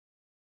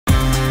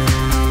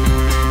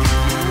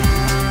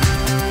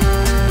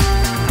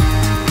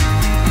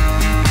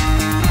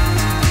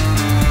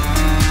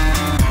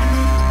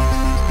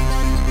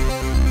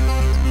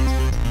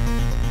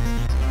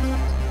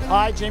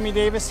Hi, Jamie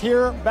Davis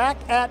here, back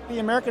at the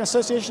American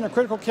Association of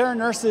Critical Care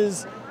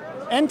Nurses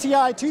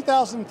NTI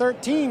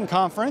 2013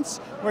 conference.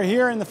 We're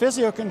here in the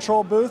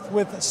Physio-Control booth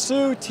with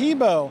Sue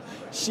Thibeault.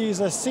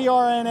 She's a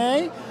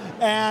CRNA,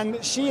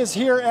 and she is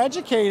here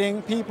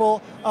educating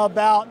people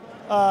about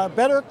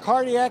better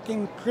cardiac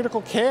and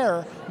critical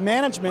care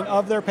management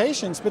of their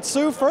patients. But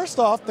Sue, first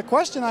off, the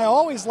question I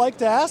always like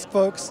to ask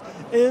folks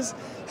is,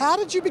 how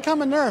did you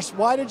become a nurse?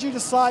 Why did you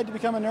decide to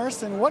become a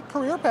nurse, and what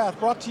career path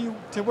brought you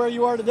to where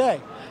you are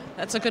today?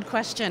 That's a good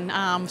question.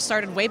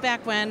 Started way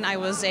back when I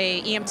was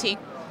a EMT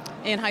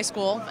in high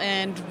school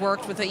and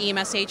worked with the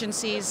EMS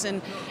agencies,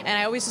 and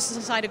I always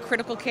decided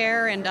critical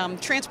care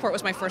and transport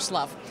was my first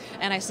love.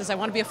 And I says I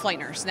want to be a flight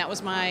nurse, and that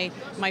was my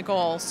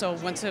goal. So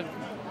went to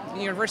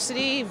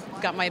university,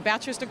 got my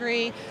bachelor's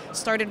degree,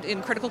 started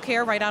in critical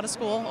care right out of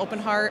school, open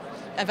heart,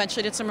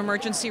 eventually did some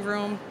emergency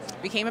room,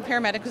 became a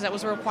paramedic because that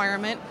was a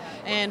requirement,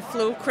 and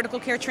flew critical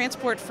care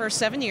transport for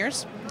 7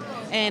 years.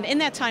 And in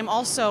that time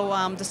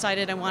also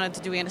decided I wanted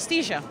to do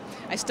anesthesia.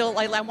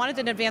 I wanted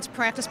an advanced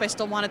practice, but I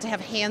still wanted to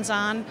have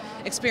hands-on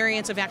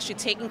experience of actually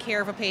taking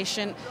care of a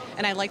patient,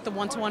 and I liked the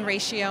one-to-one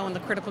ratio and the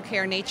critical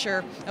care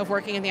nature of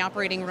working in the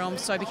operating room,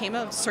 so I became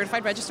a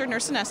certified registered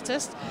nurse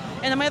anesthetist.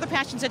 And then my other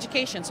passion is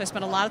education, so I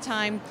spent a lot of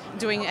time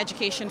doing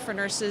education for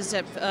nurses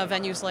at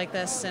venues like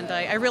this, and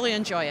I really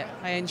enjoy it.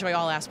 I enjoy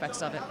all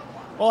aspects of it.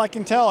 Well, I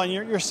can tell, and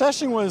your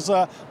session was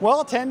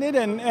well attended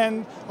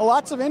and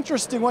lots of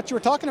interest in what you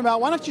were talking about.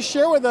 Why don't you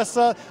share with us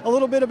a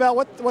little bit about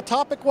what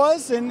topic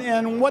was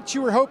and what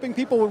you were hoping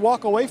people would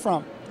walk away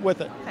from with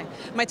it? Okay.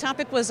 My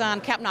topic was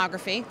on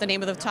capnography. The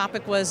name of the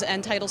topic was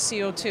entitled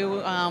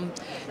CO2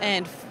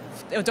 and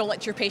Don't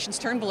Let Your Patients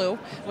Turn Blue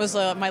was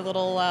my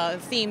little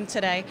theme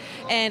today.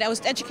 And I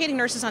was educating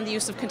nurses on the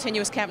use of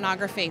continuous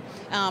capnography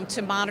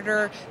to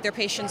monitor their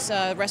patients'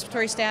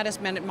 respiratory status,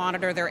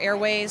 monitor their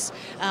airways,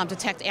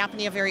 detect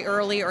apnea very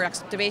early or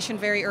extubation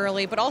very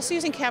early, but also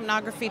using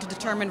capnography to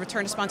determine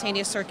return to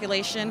spontaneous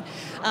circulation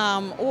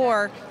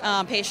or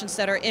patients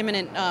that are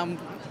imminent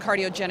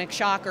cardiogenic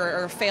shock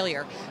or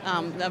failure,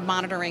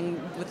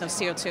 monitoring with the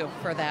CO2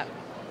 for that.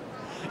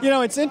 You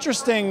know, it's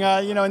interesting,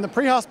 in the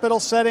pre-hospital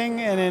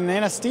setting and in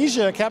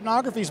anesthesia,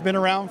 capnography's been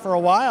around for a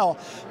while,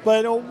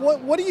 but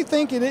what do you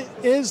think it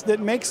is that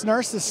makes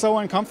nurses so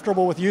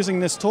uncomfortable with using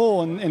this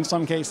tool in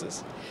some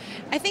cases?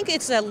 I think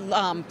it's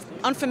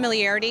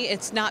unfamiliarity.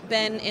 It's not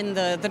been in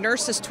the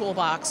nurse's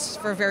toolbox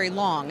for very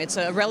long. It's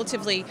a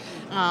relatively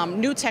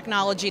new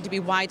technology to be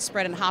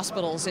widespread in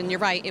hospitals, and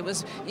you're right,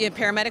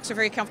 paramedics are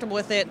very comfortable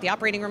with it, the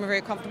operating room are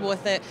very comfortable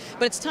with it,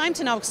 but it's time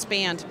to now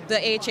expand. The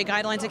AHA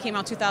guidelines that came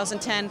out in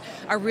 2010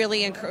 are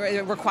really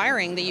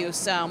requiring the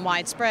use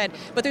widespread,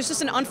 but there's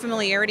just an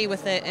unfamiliarity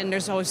with it, and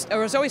there's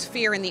always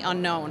fear in the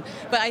unknown.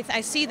 But I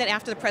see that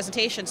after the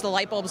presentations, the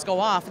light bulbs go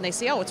off, and they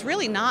say, oh, it's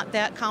really not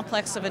that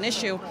complex of an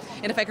issue.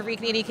 And if I could read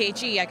an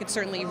EKG, I could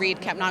certainly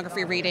read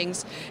capnography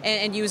readings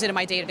and use it in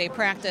my day-to-day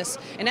practice.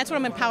 And that's what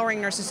I'm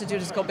empowering nurses to do,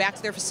 is go back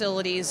to their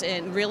facilities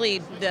and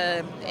really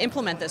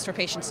implement this for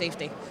patient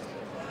safety.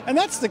 And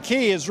that's the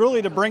key, is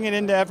really to bring it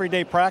into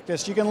everyday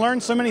practice. You can learn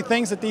so many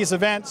things at these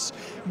events,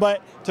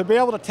 but to be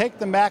able to take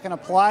them back and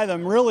apply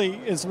them really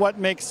is what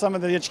makes some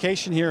of the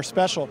education here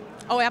special.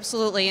 Oh,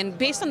 absolutely. And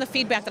based on the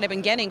feedback that I've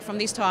been getting from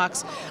these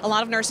talks, a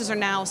lot of nurses are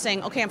now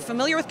saying, okay, I'm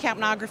familiar with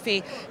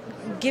capnography,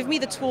 give me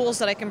the tools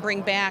that I can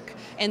bring back,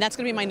 and that's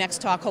going to be my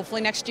next talk,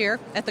 hopefully next year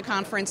at the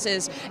conference,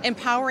 is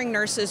empowering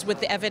nurses with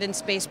the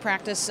evidence-based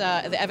practice,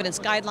 the evidence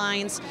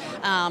guidelines,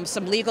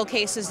 some legal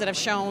cases that have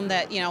shown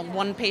that,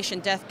 one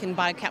patient death can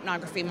buy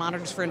capnography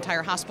monitors for an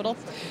entire hospital,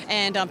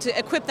 and to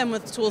equip them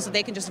with tools that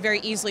they can just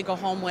very easily go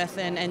home with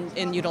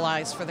and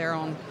utilize for their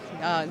own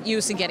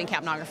use in getting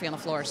capnography on the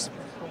floors.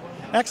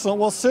 Excellent.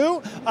 Well,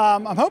 Sue,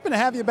 I'm hoping to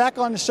have you back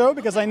on the show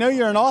because I know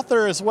you're an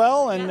author as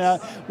well, and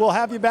yes, we'll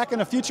have you back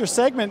in a future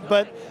segment,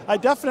 but I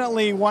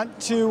definitely want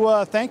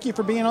to thank you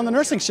for being on the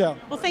Nursing Show.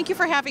 Well, thank you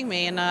for having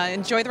me, and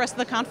enjoy the rest of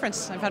the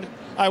conference.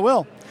 I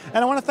will.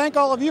 And I want to thank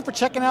all of you for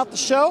checking out the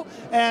show,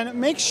 and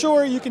make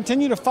sure you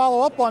continue to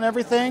follow up on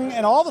everything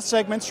and all the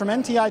segments from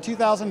NTI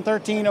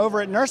 2013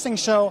 over at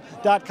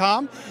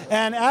NursingShow.com.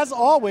 And as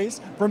always,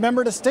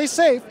 remember to stay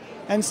safe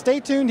and stay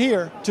tuned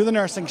here to the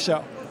Nursing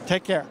Show.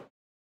 Take care.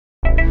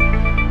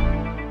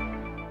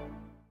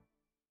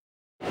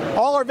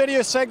 All our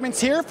video segments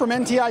here from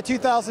NTI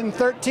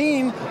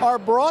 2013 are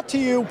brought to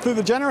you through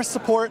the generous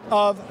support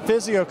of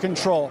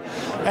Physio-Control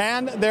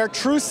and their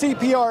True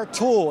CPR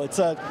tool. It's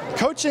a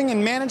coaching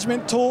and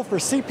management tool for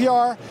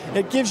CPR.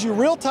 It gives you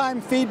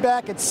real-time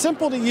feedback, it's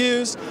simple to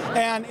use,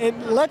 and it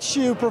lets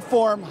you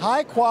perform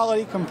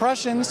high-quality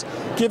compressions,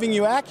 giving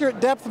you accurate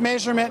depth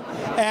measurement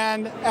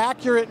and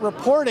accurate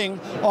reporting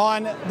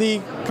on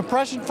the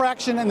compression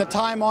fraction and the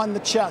time on the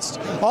chest.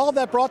 All of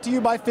that brought to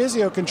you by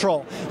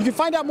Physio-Control. You can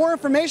find out more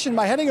information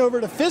by heading over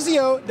to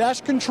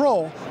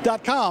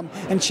physio-control.com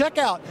and check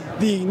out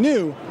the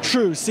new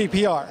True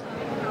CPR.